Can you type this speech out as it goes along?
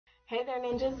Hey there,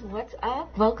 ninjas. What's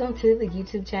up? Welcome to the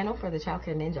YouTube channel for the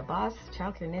Childcare Ninja Boss,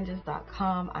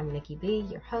 childcareninjas.com. I'm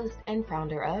NyckieB, your host and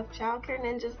founder of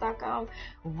childcareninjas.com.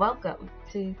 Welcome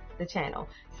to the channel.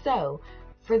 So,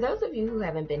 for those of you who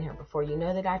haven't been here before, you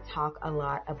know that I talk a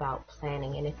lot about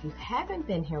planning. And if you haven't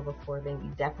been here before, then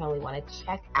you definitely want to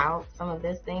check out some of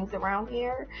those things around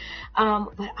here.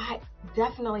 But I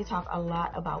definitely talk a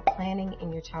lot about planning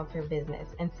in your childcare business.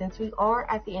 And since we are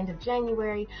at the end of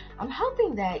January, I'm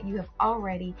hoping that you have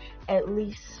already at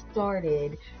least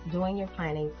started doing your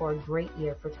planning for a great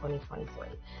year for 2023.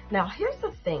 Now, here's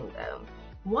the thing though.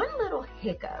 One little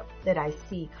hiccup that I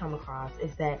see come across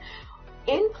is that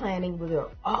in planning, we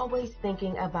are always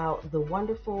thinking about the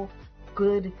wonderful,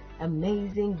 good,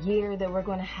 amazing year that we're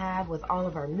going to have with all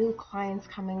of our new clients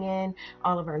coming in,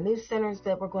 all of our new centers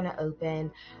that we're going to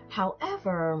open.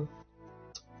 However,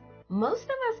 most of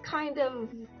us kind of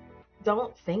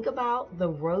don't think about the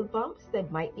road bumps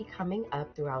that might be coming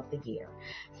up throughout the year.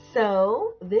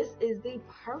 So this is the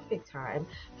perfect time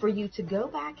for you to go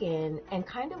back in and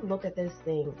kind of look at those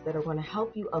things that are going to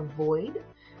help you avoid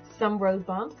some road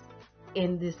bumps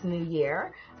in this new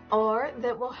year, or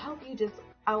that will help you just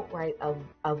outright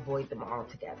avoid them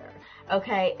altogether,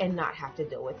 okay, and not have to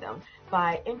deal with them.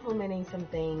 By implementing some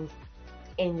things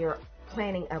in your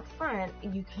planning up front,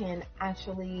 you can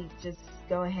actually just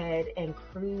go ahead and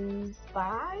cruise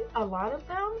by a lot of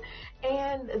them,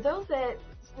 and those that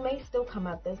may still come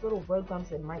up, those little road bumps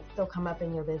that might still come up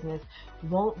in your business,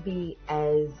 won't be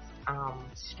as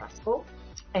stressful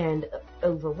and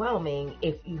overwhelming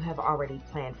if you have already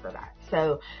planned for that.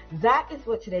 So that is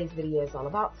what today's video is all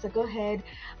about. So go ahead,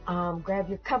 grab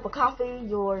your cup of coffee,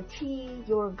 your tea,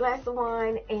 your glass of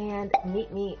wine, and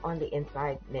meet me on the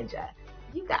Inside Ninja.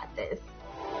 You got this.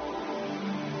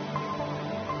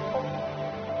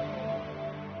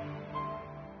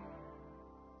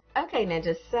 Okay,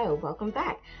 ninjas, so welcome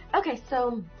back. Okay,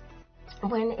 so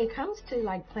when it comes to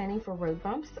like planning for road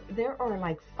bumps, there are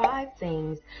like 5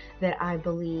 things that I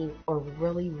believe are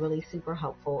really super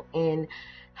helpful in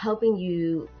helping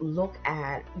you look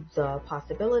at the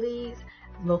possibilities,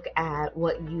 look at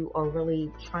what you are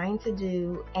really trying to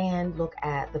do, and look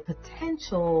at the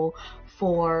potential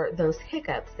for those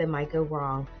hiccups that might go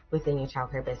wrong within your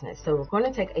childcare business. So we're going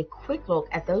to take a quick look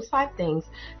at those 5 things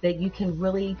that you can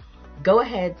really go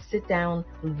ahead, sit down,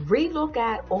 re-look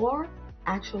at, or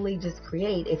actually just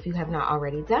create if you have not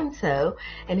already done so.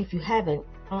 And if you haven't,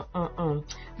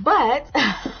 but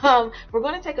we're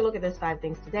going to take a look at those 5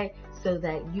 things today so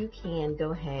that you can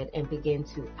go ahead and begin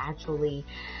to actually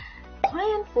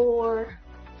plan for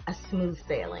a smooth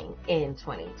sailing in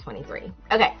 2023.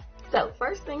 Okay, so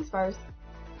first things first,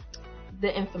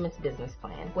 the infamous business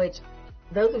plan, which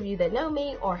those of you that know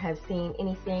me or have seen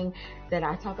anything that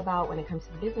I talk about when it comes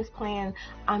to the business plan,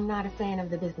 I'm not a fan of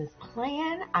the business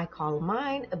plan. I call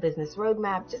mine a business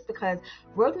roadmap just because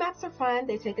roadmaps are fun.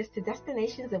 They take us to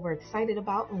destinations that we're excited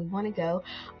about and we want to go.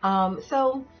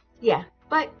 So yeah,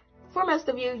 but for most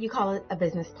of you, you call it a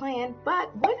business plan.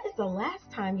 But when is the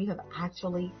last time you have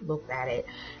actually looked at it?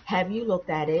 Have you looked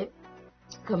at it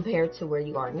compared to where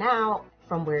you are now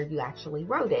from where you actually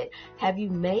wrote it? Have you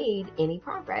made any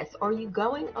progress? Are you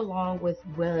going along with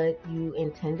what you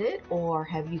intended, or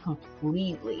have you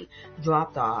completely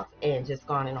dropped off and just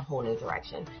gone in a whole new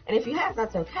direction? And if you have,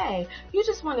 that's okay. You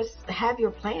just want to have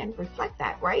your plan reflect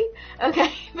that, right?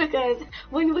 Okay, because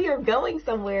when we are going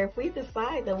somewhere, if we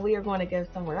decide that we are going to go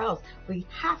somewhere else, we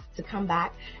have to come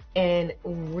back and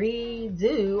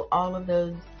redo all of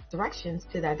those directions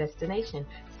to that destination.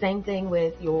 Same thing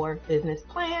with your business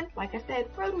plan, like I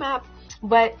said, roadmap,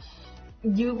 but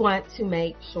you want to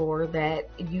make sure that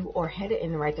you are headed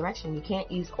in the right direction. You can't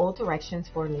use old directions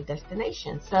for a new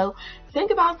destination. So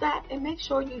think about that and make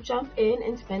sure you jump in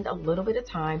and spend a little bit of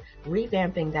time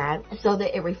revamping that so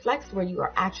that it reflects where you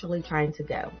are actually trying to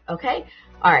go. Okay?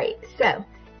 All right. So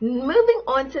moving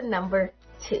on to number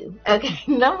 2. Okay.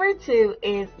 Number 2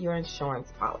 is your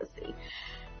insurance policy.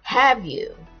 Have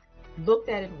you looked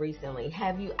at it recently?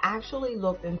 Have you actually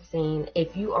looked and seen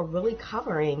if you are really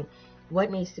covering what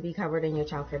needs to be covered in your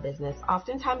childcare business?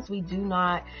 Oftentimes we do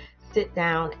not sit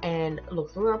down and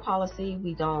look through our policy.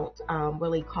 We don't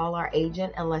really call our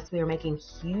agent unless we are making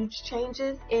huge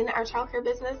changes in our childcare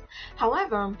business.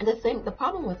 However, the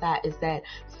problem with that is that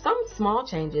some small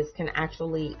changes can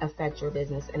actually affect your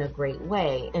business in a great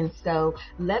way. And so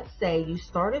let's say you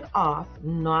started off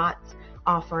not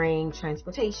offering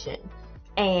transportation,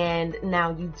 and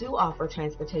now you do offer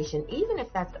transportation, even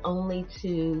if that's only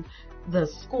to the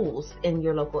schools in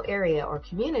your local area or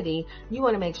community, you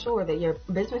want to make sure that your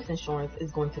business insurance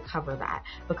is going to cover that,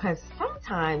 because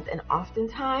sometimes and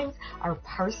oftentimes our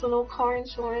personal car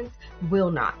insurance will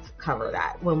not cover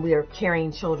that when we are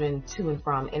carrying children to and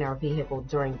from in our vehicle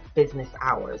during business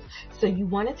hours. So you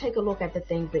want to take a look at the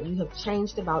things that you have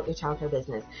changed about your childcare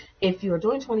business. If you're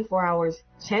doing 24 hours,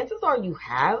 chances are you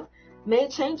have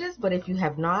made changes, but if you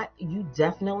have not, you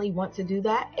definitely want to do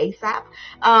that ASAP.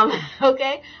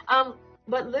 Okay.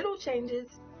 But little changes,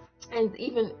 and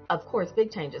even, of course,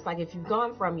 big changes, like if you've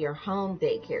gone from your home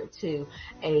daycare to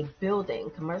a building,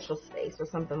 commercial space, or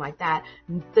something like that,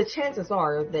 the chances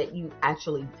are that you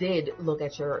actually did look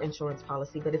at your insurance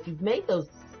policy. But if you've made those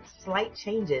slight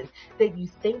changes that you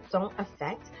think don't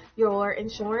affect your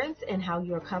insurance and how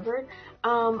you're covered,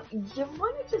 you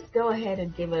want to just go ahead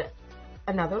and give it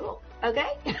another look.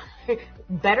 Okay.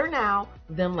 Better now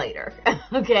than later.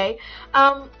 Okay.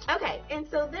 Okay. And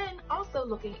so then also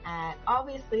looking at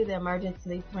obviously the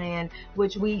emergency plan,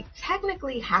 which we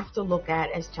technically have to look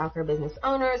at as childcare business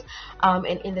owners. And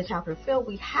in the childcare field,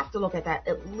 we have to look at that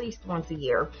at least once a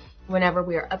year whenever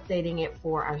we are updating it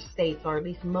for our states, or at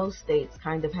least most states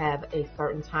kind of have a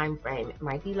certain time frame. It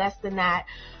might be less than that.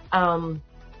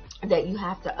 That you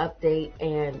have to update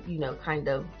and, kind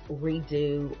of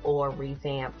redo or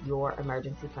revamp your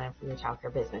emergency plan for your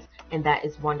childcare business. And that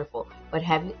is wonderful. But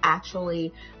have you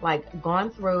actually gone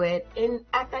through it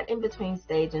at that in-between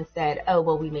stage and said, oh,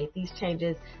 well, we made these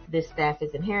changes. This staff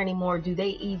isn't here anymore. Do they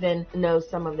even know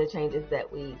some of the changes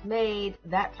that we've made?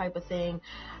 That type of thing.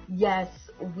 Yes,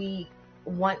 we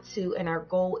want to, and our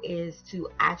goal is to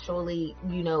actually,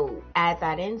 add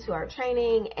that into our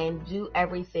training and do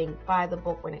everything by the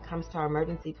book when it comes to our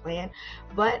emergency plan.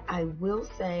 But I will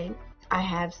say, I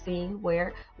have seen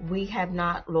where we have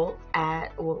not looked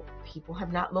at, or people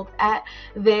have not looked at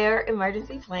their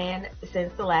emergency plan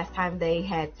since the last time they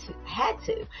had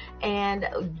to. And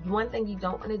one thing you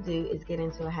don't want to do is get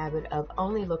into a habit of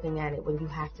only looking at it when you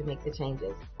have to make the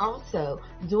changes. Also,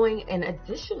 doing an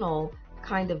additional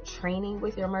kind of training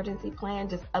with your emergency plan,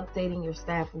 just updating your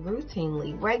staff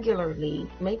routinely, regularly,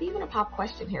 maybe even a pop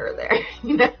question here or there,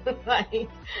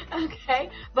 okay?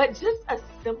 But just a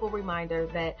simple reminder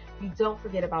that you don't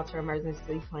forget about your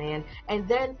emergency plan, and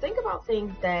then think about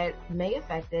things that may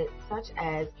affect it, such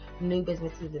as new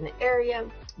businesses in the area,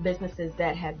 businesses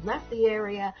that have left the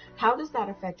area. How does that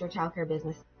affect your childcare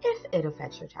business, if it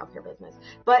affects your childcare business?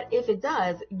 But if it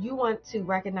does, you want to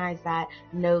recognize that,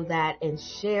 know that, and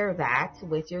share that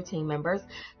with your team members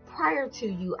prior to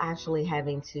you actually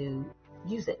having to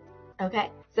use it.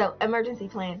 Okay, so emergency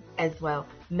plan as well.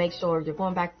 Make sure you're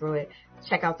going back through it.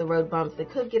 Check out the road bumps that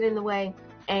could get in the way,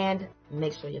 and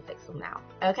make sure you fix them now.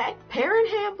 Okay, parent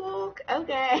handbook.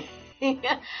 Okay,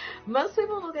 most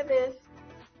people look at this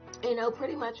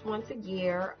pretty much once a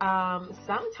year.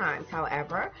 Sometimes,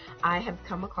 however, I have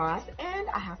come across, and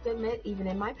I have to admit, even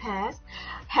in my past,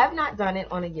 have not done it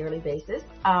on a yearly basis,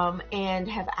 and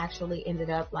have actually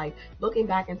ended up looking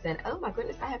back and saying, oh my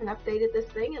goodness, I haven't updated this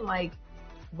thing, and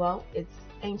well, it's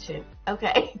ancient.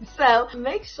 Okay, so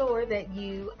make sure that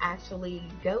you actually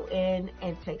go in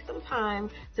and take some time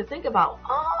to think about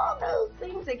all those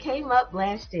things that came up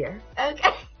last year.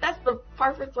 Okay, that's the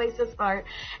perfect place to start,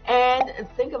 and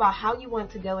think about how you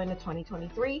want to go into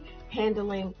 2023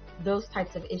 handling those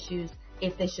types of issues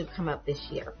if they should come up this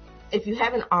year. If you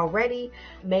haven't already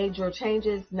made your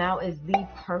changes, now is the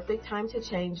perfect time to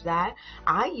change that.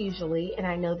 I usually, and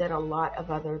I know that a lot of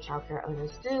other childcare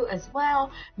owners do as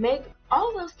well, make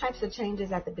all those types of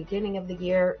changes at the beginning of the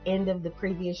year, end of the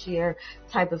previous year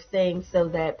type of thing, so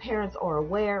that parents are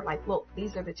aware, look,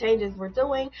 these are the changes we're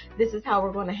doing. This is how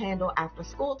we're going to handle after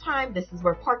school time. This is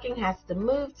where parking has to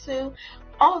move to.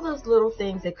 All those little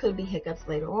things that could be hiccups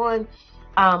later on,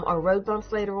 or road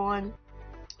bumps later on,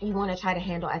 you want to try to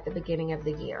handle at the beginning of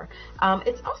the year.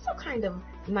 It's also kind of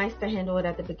nice to handle it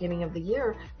at the beginning of the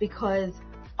year, because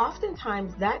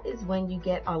oftentimes that is when you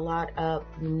get a lot of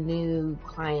new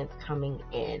clients coming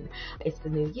in. It's the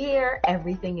new year,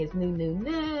 everything is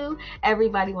new.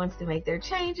 Everybody wants to make their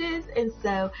changes, and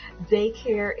so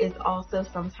daycare is also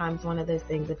sometimes one of those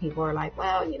things that people are like,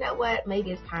 well, you know what,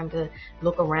 maybe it's time to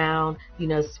look around,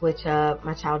 switch up.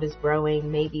 My child is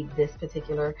growing. Maybe this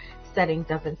particular setting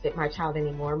doesn't fit my child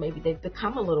anymore. Maybe they've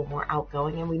become a little more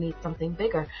outgoing and we need something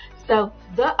bigger. So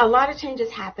a lot of changes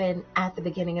happen at the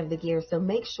beginning of the year. So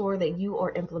make sure that you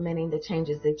are implementing the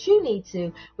changes that you need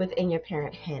to within your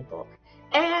parent handbook.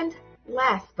 And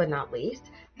last but not least,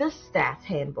 the staff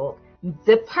handbook.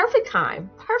 the perfect time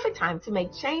to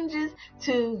make changes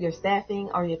to your staffing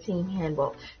or your team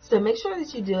handbook. So make sure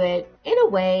that you do it in a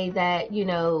way that,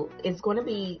 is going to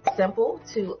be simple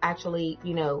to actually,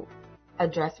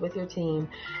 address with your team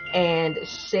and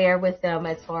share with them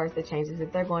as far as the changes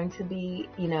that they're going to be,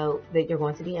 that you're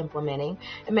going to be implementing,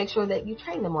 and make sure that you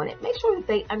train them on it. Make sure that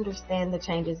they understand the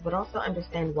changes, but also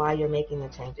understand why you're making the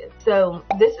changes. So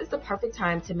this is the perfect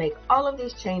time to make all of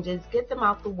these changes, get them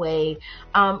out the way.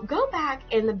 Go back,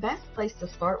 and the best place to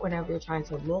start whenever you're trying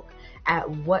to look at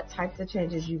what types of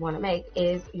changes you want to make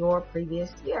is your previous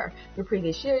year, your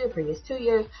previous 2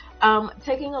 years,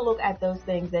 taking a look at those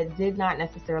things that did not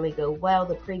necessarily go well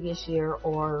the previous year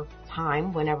or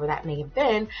time, whenever that may have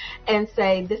been, and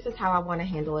say, this is how I want to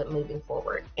handle it moving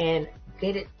forward, and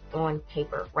get it on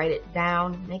paper, write it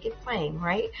down, make it plain,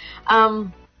 right?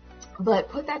 But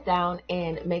put that down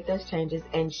and make those changes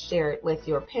and share it with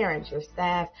your parents, your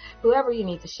staff, whoever you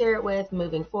need to share it with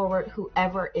moving forward,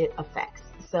 whoever it affects.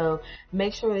 So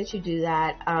make sure that you do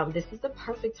that. This is the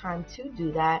perfect time to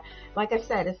do that. Like I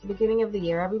said, it's the beginning of the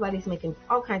year. Everybody's making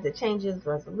all kinds of changes,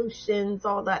 resolutions,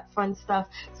 all that fun stuff.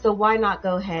 So why not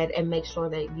go ahead and make sure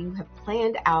that you have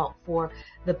planned out for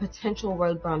the potential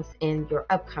road bumps in your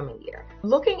upcoming year.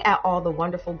 Looking at all the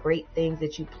wonderful, great things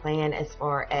that you plan as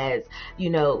far as,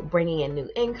 bringing in new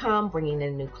income, bringing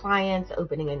in new clients,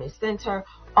 opening a new center,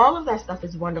 all of that stuff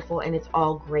is wonderful and it's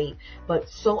all great. But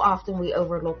so often we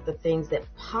overlook the things that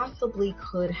possibly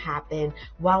could happen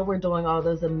while we're doing all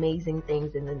those amazing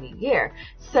things in the new year.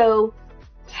 So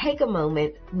take a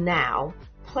moment now,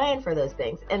 plan for those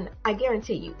things, and I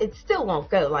guarantee you it still won't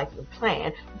go like you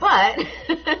plan, but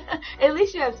at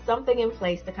least you have something in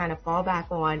place to kind of fall back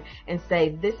on and say,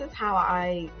 this is how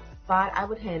I thought I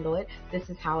would handle it, this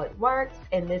is how it works,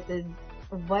 and this is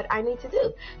what I need to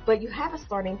do. But you have a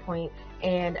starting point,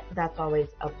 and that's always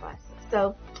a plus.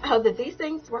 So I hope that these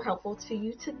things were helpful to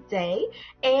you today,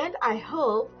 and I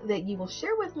hope that you will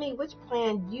share with me which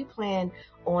plan you plan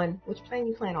on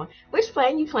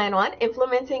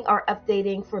implementing or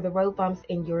updating for the road bumps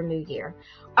in your new year.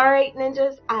 All right,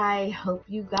 ninjas, I hope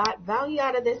you got value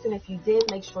out of this, and if you did,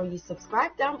 make sure you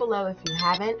subscribe down below if you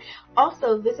haven't.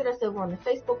 Also, visit us over on the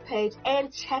Facebook page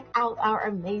and check out our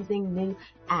amazing new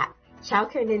app,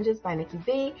 Childcare Ninjas by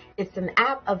NyckieB. It's an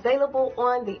app available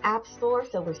on the App Store,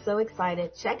 so we're so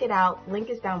excited. Check it out.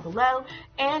 Link is down below,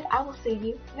 and I will see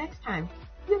you next time.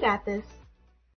 You got this.